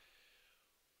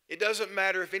 it doesn't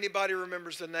matter if anybody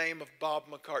remembers the name of Bob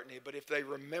McCartney, but if they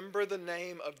remember the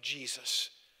name of Jesus,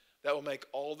 that will make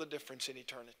all the difference in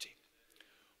eternity.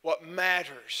 What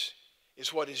matters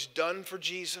is what is done for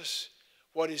Jesus.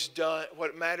 What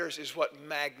matters is what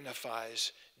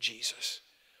magnifies Jesus.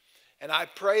 And I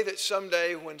pray that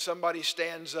someday when somebody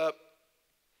stands up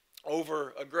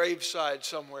over a graveside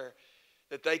somewhere,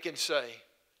 that they can say,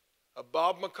 of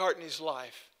Bob McCartney's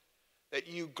life, that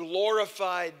you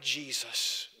glorified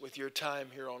Jesus with your time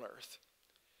here on earth.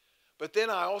 But then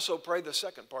I also pray the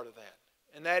second part of that,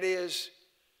 and that is,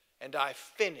 and I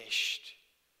finished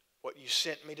what you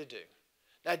sent me to do.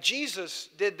 Now, Jesus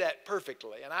did that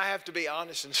perfectly, and I have to be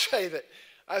honest and say that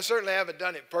I certainly haven't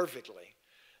done it perfectly.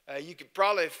 You could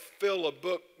probably fill a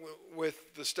book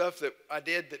with the stuff that I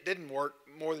did that didn't work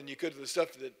more than you could with the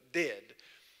stuff that did.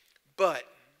 But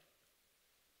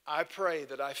I pray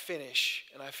that I finish,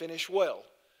 and I finish well,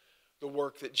 the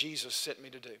work that Jesus sent me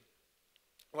to do.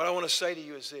 What I want to say to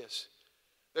you is this.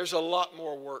 There's a lot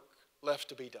more work left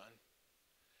to be done.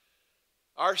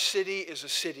 Our city is a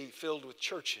city filled with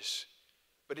churches,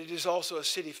 but it is also a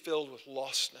city filled with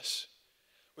lostness,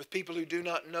 with people who do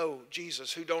not know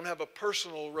Jesus, who don't have a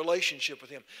personal relationship with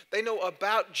Him. They know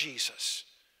about Jesus,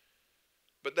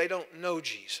 but they don't know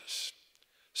Jesus.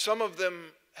 Some of them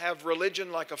have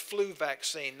religion like a flu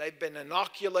vaccine. They've been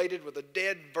inoculated with a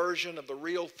dead version of the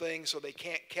real thing so they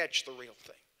can't catch the real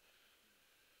thing.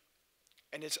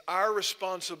 And it's our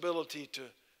responsibility to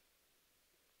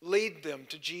lead them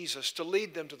to Jesus, to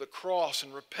lead them to the cross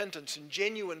and repentance and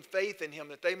genuine faith in Him,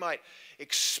 that they might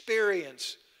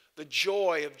experience the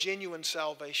joy of genuine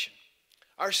salvation.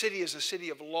 Our city is a city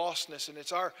of lostness, and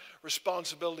it's our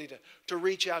responsibility to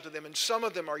reach out to them. And some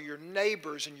of them are your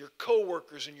neighbors and your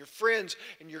co-workers and your friends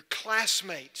and your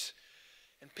classmates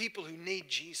and people who need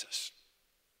Jesus.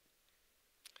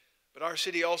 But our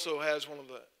city also has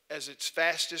as its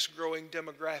fastest growing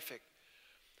demographic,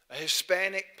 a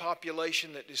Hispanic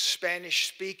population that is Spanish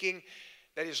speaking,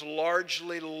 that is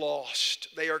largely lost.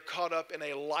 They are caught up in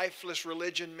a lifeless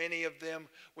religion, many of them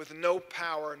with no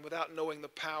power and without knowing the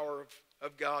power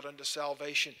of God unto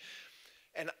salvation.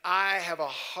 And I have a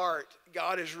heart,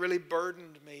 God has really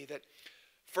burdened me, that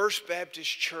First Baptist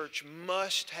Church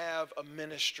must have a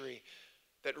ministry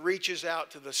that reaches out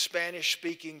to the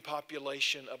Spanish-speaking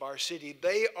population of our city.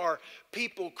 They are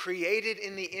people created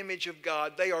in the image of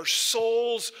God. They are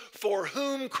souls for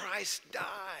whom Christ died.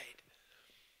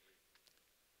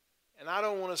 And I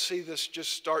don't want to see this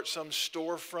just start some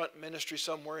storefront ministry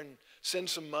somewhere and send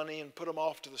some money and put them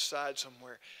off to the side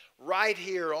somewhere. Right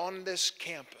here on this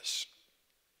campus,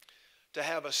 to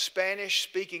have a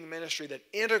Spanish-speaking ministry that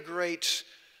integrates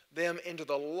them into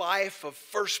the life of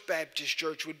First Baptist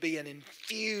Church would be an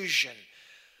infusion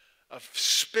of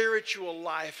spiritual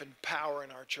life and power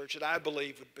in our church that I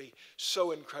believe would be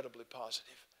so incredibly positive.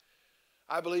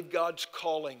 I believe God's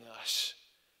calling us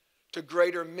to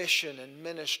greater mission and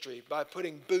ministry by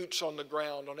putting boots on the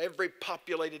ground on every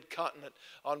populated continent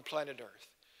on planet Earth,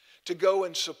 to go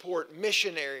and support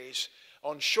missionaries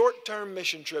on short-term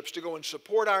mission trips, to go and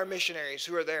support our missionaries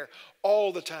who are there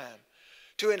all the time,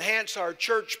 to enhance our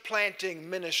church planting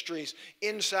ministries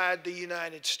inside the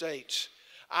United States.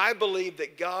 I believe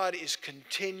that God is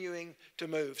continuing to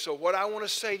move. So what I want to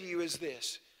say to you is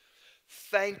this.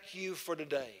 Thank you for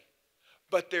today.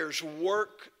 But there's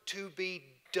work to be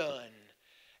done.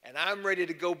 And I'm ready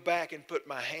to go back and put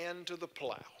my hand to the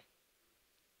plow.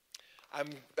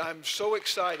 I'm so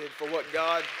excited for what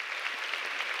God...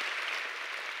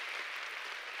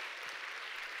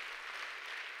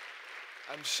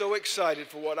 I'm so excited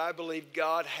for what I believe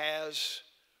God has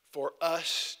for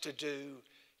us to do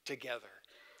together,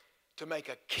 to make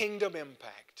a kingdom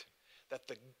impact, that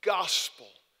the gospel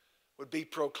would be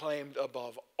proclaimed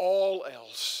above all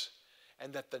else,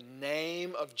 and that the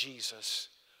name of Jesus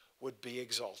would be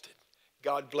exalted.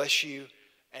 God bless you,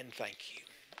 and thank you.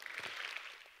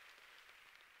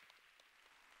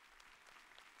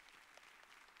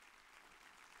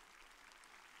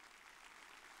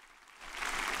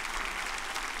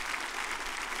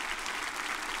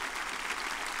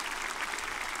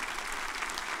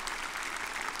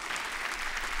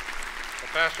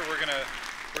 Pastor,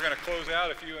 we're gonna close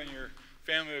out. If you and your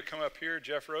family would come up here,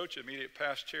 Jeff Roach, immediate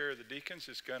past chair of the deacons,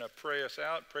 is going to pray us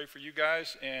out, pray for you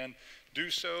guys, and do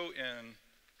so in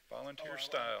volunteer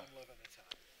style.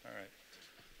 All right.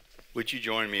 Would you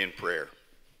join me in prayer?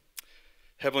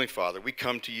 Heavenly Father, we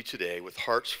come to you today with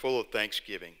hearts full of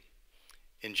thanksgiving.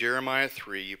 In Jeremiah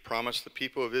 3, you promised the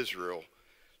people of Israel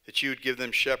that you would give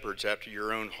them shepherds after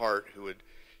your own heart who would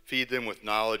feed them with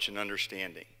knowledge and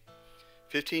understanding.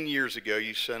 15 years ago,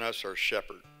 you sent us our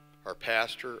shepherd, our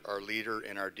pastor, our leader,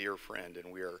 and our dear friend,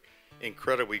 and we are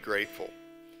incredibly grateful.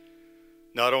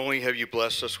 Not only have you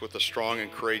blessed us with a strong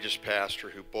and courageous pastor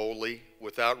who boldly,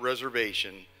 without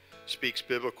reservation, speaks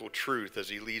biblical truth as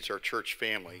he leads our church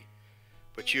family,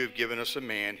 but you have given us a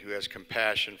man who has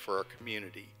compassion for our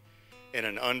community and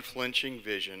an unflinching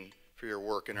vision for your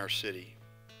work in our city.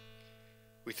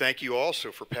 We thank you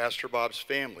also for Pastor Bob's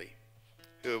family,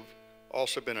 who have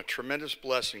also been a tremendous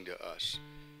blessing to us.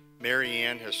 Mary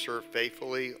Ann has served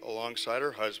faithfully alongside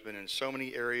her husband in so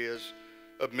many areas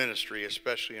of ministry,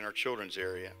 especially in our children's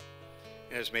area,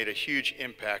 and has made a huge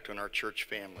impact on our church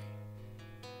family.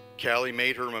 Callie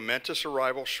made her momentous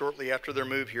arrival shortly after their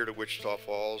move here to Wichita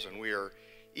Falls, and we are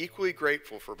equally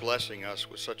grateful for blessing us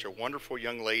with such a wonderful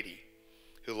young lady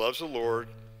who loves the Lord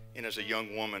and is a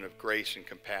young woman of grace and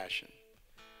compassion.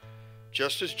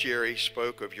 Just as Jerry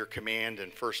spoke of your command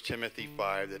in 1 Timothy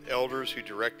 5 that elders who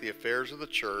direct the affairs of the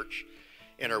church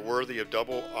and are worthy of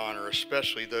double honor,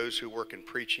 especially those who work in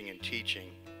preaching and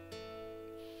teaching,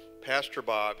 Pastor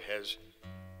Bob has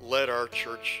led our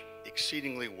church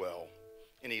exceedingly well,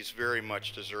 and he's very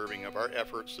much deserving of our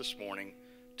efforts this morning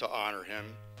to honor him,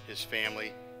 his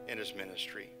family, and his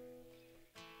ministry.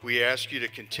 We ask you to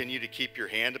continue to keep your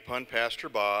hand upon Pastor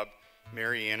Bob,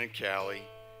 Mary Ann, and Callie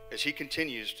as he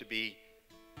continues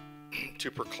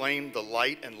to proclaim the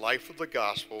light and life of the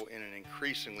gospel in an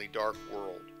increasingly dark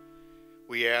world.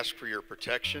 We ask for your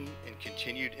protection and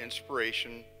continued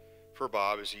inspiration for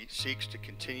Bob as he seeks to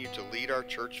continue to lead our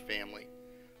church family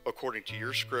according to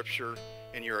your scripture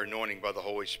and your anointing by the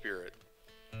Holy Spirit.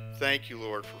 Thank you,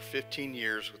 Lord, for 15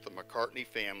 years with the McCartney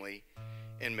family,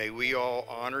 and may we all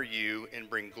honor you and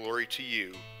bring glory to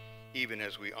you, even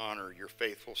as we honor your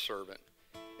faithful servant.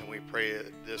 And we pray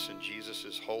this in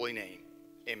Jesus' holy name.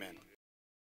 Amen.